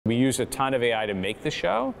We use a ton of AI to make the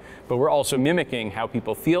show, but we're also mimicking how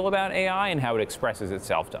people feel about AI and how it expresses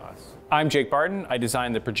itself to us. I'm Jake Barton. I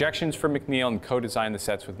designed the projections for McNeal and co-designed the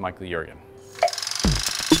sets with Michael Jurgen.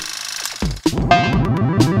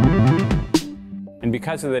 And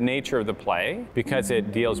because of the nature of the play, because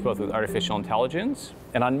it deals both with artificial intelligence,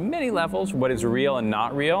 and on many levels, what is real and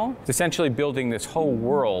not real, it's essentially building this whole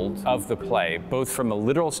world of the play, both from a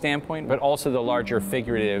literal standpoint, but also the larger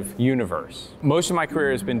figurative universe. Most of my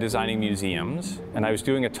career has been designing museums, and I was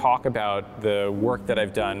doing a talk about the work that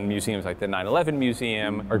I've done, museums like the 9/11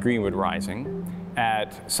 Museum or Greenwood Rising,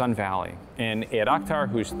 at Sun Valley. And Ed Akhtar,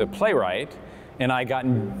 who's the playwright, and I got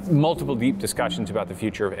in multiple deep discussions about the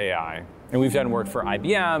future of AI. And we've done work for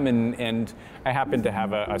IBM, and I happen to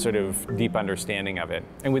have a sort of deep understanding of it.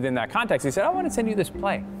 And within that context, he said, I want to send you this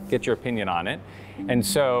play, get your opinion on it. And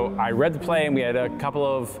so I read the play, and we had a couple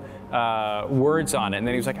of words on it. And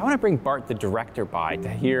then he was like, I want to bring Bart, the director, by to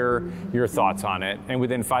hear your thoughts on it. And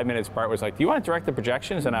within 5 minutes, Bart was like, do you want to direct the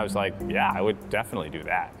projections? And I was like, yeah, I would definitely do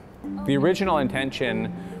that. The original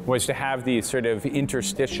intention was to have these sort of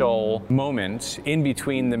interstitial moments in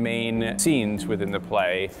between the main scenes within the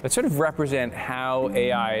play that sort of represent how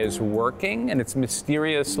AI is working, and it's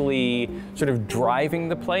mysteriously sort of driving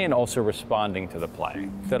the play and also responding to the play.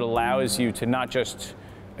 That allows you to not just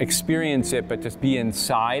experience it, but just be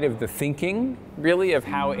inside of the thinking, really, of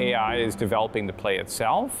how AI is developing the play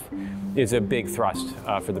itself, is a big thrust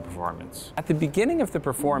for the performance. At the beginning of the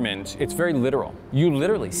performance, it's very literal. You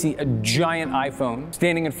literally see a giant iPhone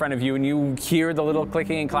standing in front of you, and you hear the little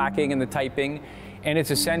clicking and clacking and the typing, and it's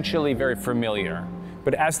essentially very familiar.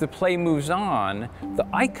 But as the play moves on, the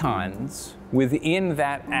icons within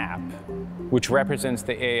that app, which represents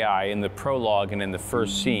the AI in the prologue and in the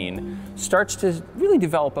first scene, starts to really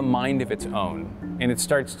develop a mind of its own. And it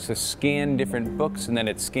starts to scan different books, and then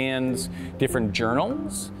it scans different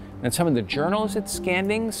journals. And some of the journals it's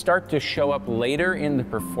scanning start to show up later in the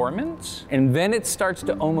performance. And then it starts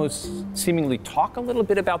to almost seemingly talk a little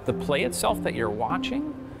bit about the play itself that you're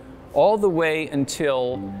watching, all the way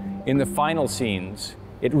until in the final scenes,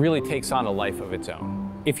 it really takes on a life of its own.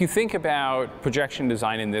 If you think about projection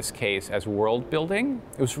design in this case as world building,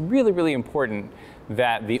 it was really, really important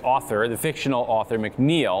that the author, the fictional author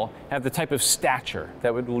McNeal, have the type of stature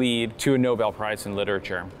that would lead to a Nobel Prize in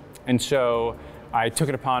literature. And so I took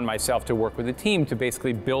it upon myself to work with a team to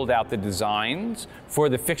basically build out the designs for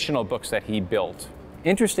the fictional books that he built.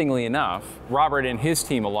 Interestingly enough, Robert and his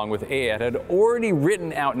team, along with Ed, had already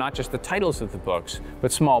written out not just the titles of the books,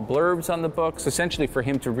 but small blurbs on the books, essentially for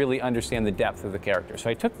him to really understand the depth of the character. So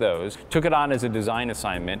I took those, took it on as a design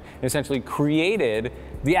assignment, and essentially created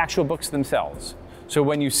the actual books themselves. So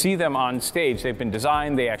when you see them on stage, they've been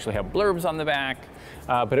designed, they actually have blurbs on the back,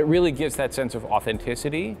 but it really gives that sense of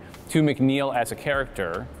authenticity to McNeal as a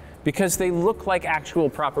character, because they look like actual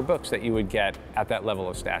proper books that you would get at that level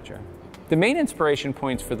of stature. The main inspiration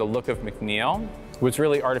points for the look of McNeal was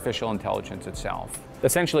really artificial intelligence itself.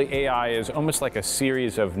 Essentially, AI is almost like a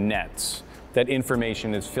series of nets that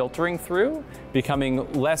information is filtering through, becoming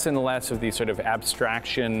less and less of these sort of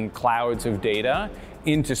abstraction clouds of data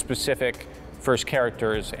into specific first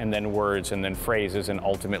characters and then words and then phrases and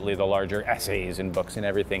ultimately the larger essays and books and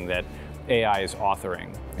everything that AI is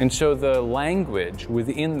authoring. And so the language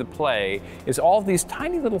within the play is all these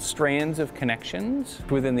tiny little strands of connections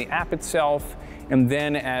within the app itself, and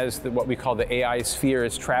then as what we call the AI sphere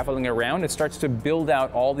is traveling around, it starts to build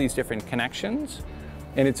out all these different connections,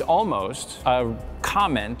 and it's almost a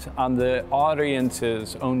comment on the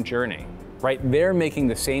audience's own journey. Right? They're making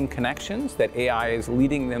the same connections that AI is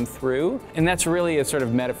leading them through. And that's really a sort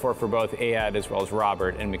of metaphor for both Ed as well as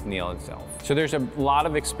Robert and McNeal itself. So there's a lot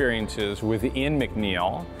of experiences within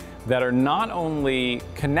McNeal that are not only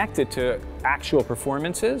connected to actual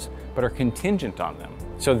performances, but are contingent on them.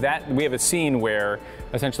 So that we have a scene where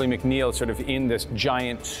essentially McNeal is sort of in this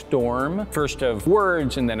giant storm, first of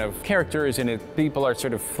words and then of characters, and people are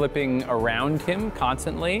sort of flipping around him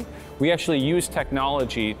constantly. We actually use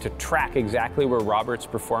technology to track exactly where Robert's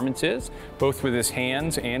performance is, both with his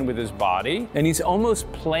hands and with his body. And he's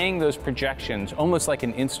almost playing those projections almost like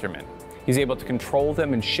an instrument. He's able to control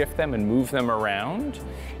them and shift them and move them around.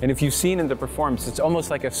 And if you've seen in the performance, it's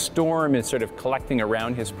almost like a storm is sort of collecting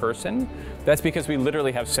around his person. That's because we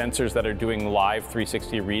literally have sensors that are doing live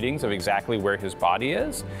 360 readings of exactly where his body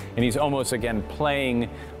is. And he's almost, again, playing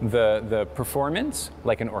the performance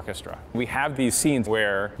like an orchestra. We have these scenes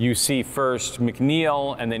where you see first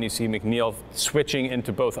McNeal, and then you see McNeal switching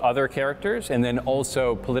into both other characters, and then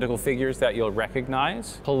also political figures that you'll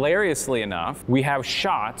recognize. Hilariously enough, we have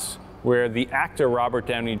shots where the actor Robert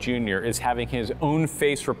Downey Jr. is having his own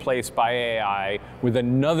face replaced by AI with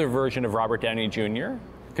another version of Robert Downey Jr.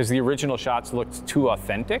 because the original shots looked too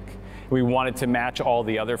authentic. We wanted to match all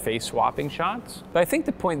the other face swapping shots. But I think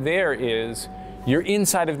the point there is you're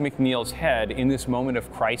inside of McNeal's head in this moment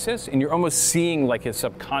of crisis, and you're almost seeing like his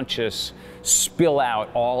subconscious spill out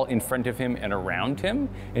all in front of him and around him,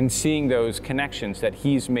 and seeing those connections that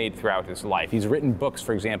he's made throughout his life. He's written books,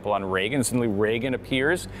 for example, on Reagan. Suddenly Reagan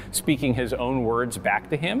appears speaking his own words back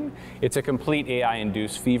to him. It's a complete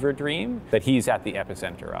AI-induced fever dream that he's at the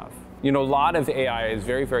epicenter of. You know, a lot of AI is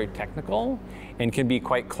very, very technical and can be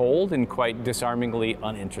quite cold and quite disarmingly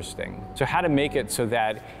uninteresting. So how to make it so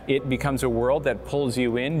that it becomes a world that pulls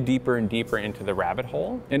you in deeper and deeper into the rabbit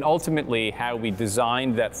hole, and ultimately how we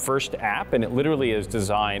designed that first app, and it literally is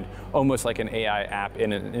designed almost like an AI app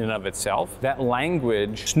in and of itself. That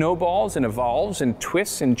language snowballs and evolves and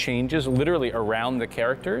twists and changes literally around the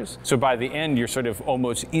characters. So by the end, you're sort of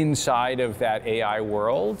almost inside of that AI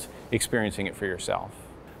world, experiencing it for yourself.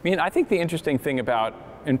 I mean, I think the interesting thing about,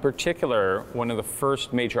 in particular, one of the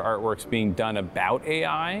first major artworks being done about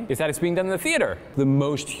AI is that it's being done in the theater. The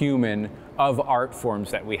most human of art forms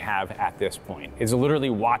that we have at this point is literally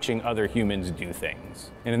watching other humans do things.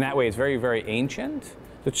 And in that way, it's very, very ancient.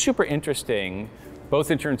 It's super interesting, both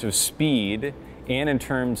in terms of speed and in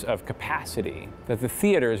terms of capacity, that the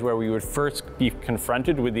theater is where we would first be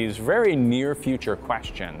confronted with these very near future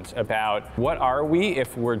questions about what are we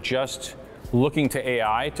if we're just looking to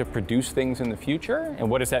AI to produce things in the future, and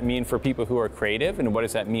what does that mean for people who are creative, and what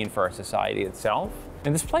does that mean for our society itself?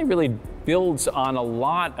 And this play really builds on a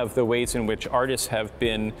lot of the ways in which artists have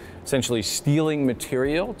been essentially stealing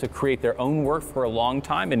material to create their own work for a long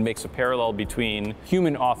time, and makes a parallel between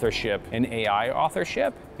human authorship and AI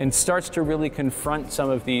authorship, and starts to really confront some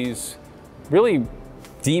of these really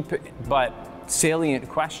deep but salient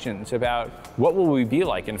questions about what will we be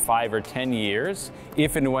like in 5 or 10 years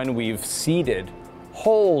if and when we've ceded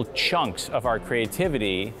whole chunks of our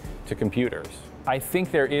creativity to computers. I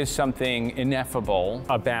think there is something ineffable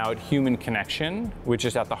about human connection, which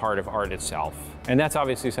is at the heart of art itself. And that's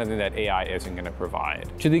obviously something that AI isn't going to provide.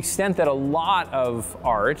 To the extent that a lot of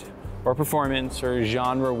art or performance or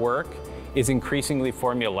genre work is increasingly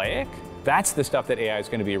formulaic, that's the stuff that AI is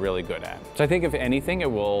going to be really good at. So I think if anything,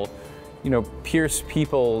 it will pierce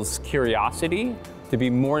people's curiosity to be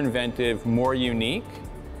more inventive, more unique,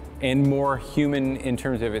 and more human in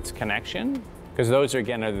terms of its connection, because those,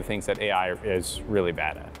 again, are the things that AI is really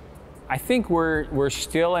bad at. I think we're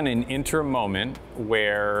still in an interim moment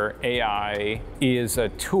where AI is a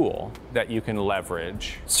tool that you can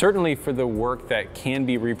leverage. Certainly for the work that can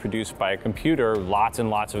be reproduced by a computer, lots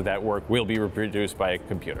and lots of that work will be reproduced by a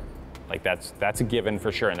computer. Like that's a given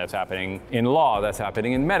for sure, and that's happening in law, that's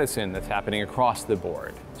happening in medicine, that's happening across the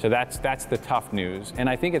board. So that's the tough news. And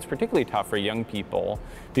I think it's particularly tough for young people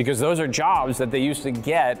because those are jobs that they used to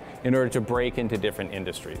get in order to break into different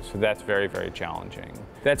industries. So that's very, very challenging.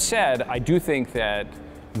 That said, I do think that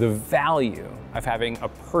the value of having a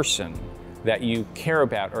person that you care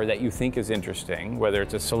about or that you think is interesting, whether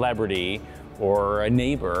it's a celebrity or a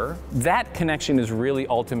neighbor, that connection is really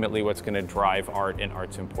ultimately what's going to drive art and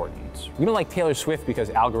art's importance. We don't like Taylor Swift because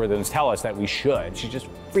algorithms tell us that we should. She's just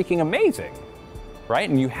freaking amazing, right?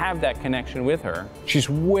 And you have that connection with her. She's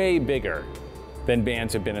way bigger than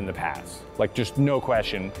bands have been in the past, like just no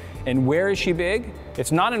question. And where is she big?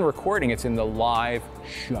 It's not in recording, it's in the live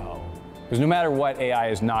show. Because no matter what, AI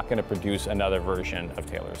is not going to produce another version of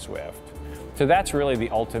Taylor Swift. So that's really the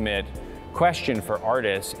ultimate question for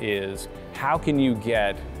artists, is how can you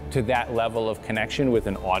get to that level of connection with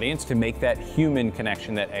an audience to make that human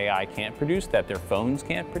connection that AI can't produce, that their phones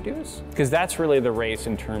can't produce? Because that's really the race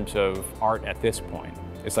in terms of art at this point.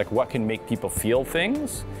 It's like, what can make people feel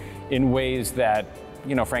things in ways that,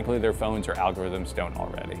 frankly, their phones or algorithms don't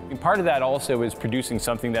already. And part of that also is producing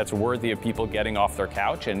something that's worthy of people getting off their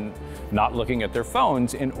couch and not looking at their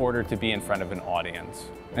phones in order to be in front of an audience.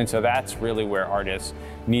 And so that's really where artists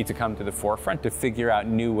need to come to the forefront to figure out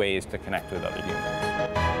new ways to connect with other humans.